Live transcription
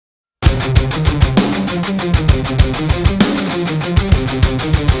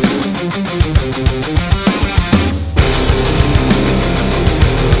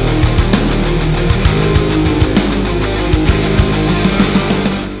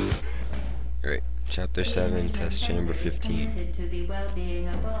Great. Chapter 7, Test Chamber 15.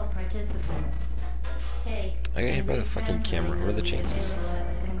 I got hit by the fucking camera. What are the chances?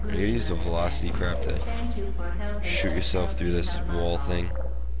 Are you gonna use the velocity crap to shoot yourself through this wall thing?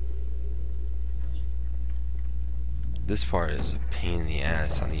 This part is a pain in the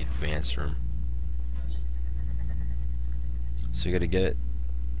ass on the advanced room. So you gotta get it.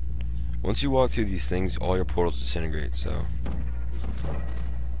 Once you walk through these things, all your portals disintegrate, so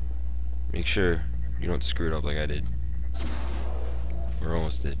make sure you don't screw it up like I did. Or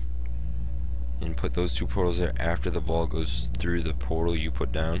almost did. And put those two portals there after the ball goes through the portal you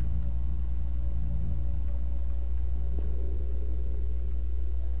put down.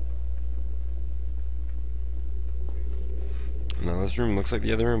 Now this room looks like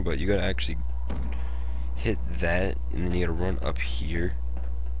the other room, but you gotta actually hit that, and then you gotta run up here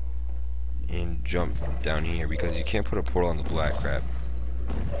and jump down here, because you can't put a portal on the black crap.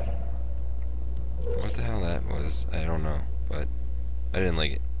 What the hell that was, I don't know, but I didn't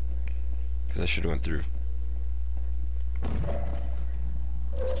like it, because I should have went through.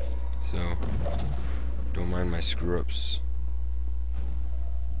 So, don't mind my screw-ups.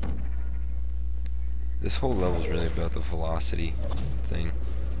 This whole level is really about the velocity thing.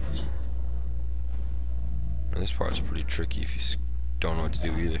 And this part's pretty tricky if you don't know what to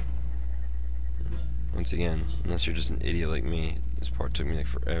do either. Once again, unless you're just an idiot like me, this part took me like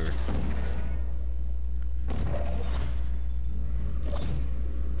forever.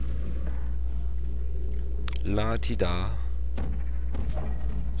 La-ti-da.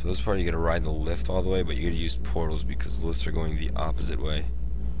 So this part you gotta ride the lift all the way, but you gotta use portals because the lifts are going the opposite way.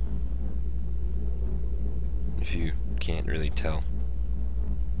 If you can't really tell.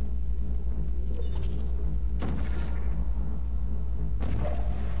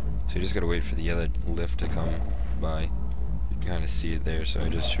 So you just gotta wait for the other lift to come by. You can kinda see it there, so I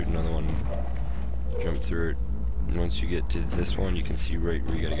just shoot another one, jump through it, and once you get to this one you can see right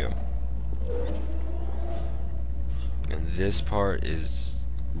where you gotta go. And this part is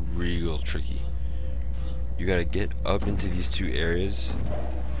real tricky. You gotta get up into these two areas.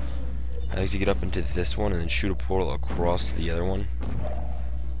 I like to get up into this one and then shoot a portal across to the other one.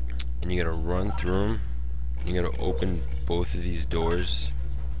 And you gotta run through them. You gotta open both of these doors.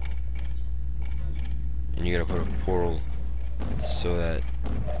 And you gotta put a portal so that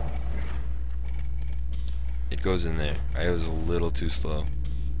it goes in there. I was a little too slow.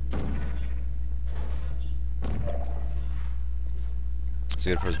 So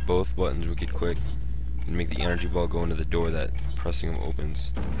you gotta press both buttons wicked quick and make the energy ball go into the door that pressing them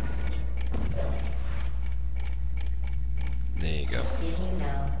opens. There you go. Did you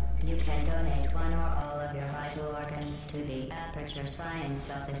know you can donate one or all of your vital organs to the Aperture Science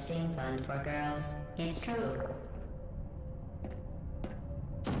Self-Esteem Fund for Girls? It's true.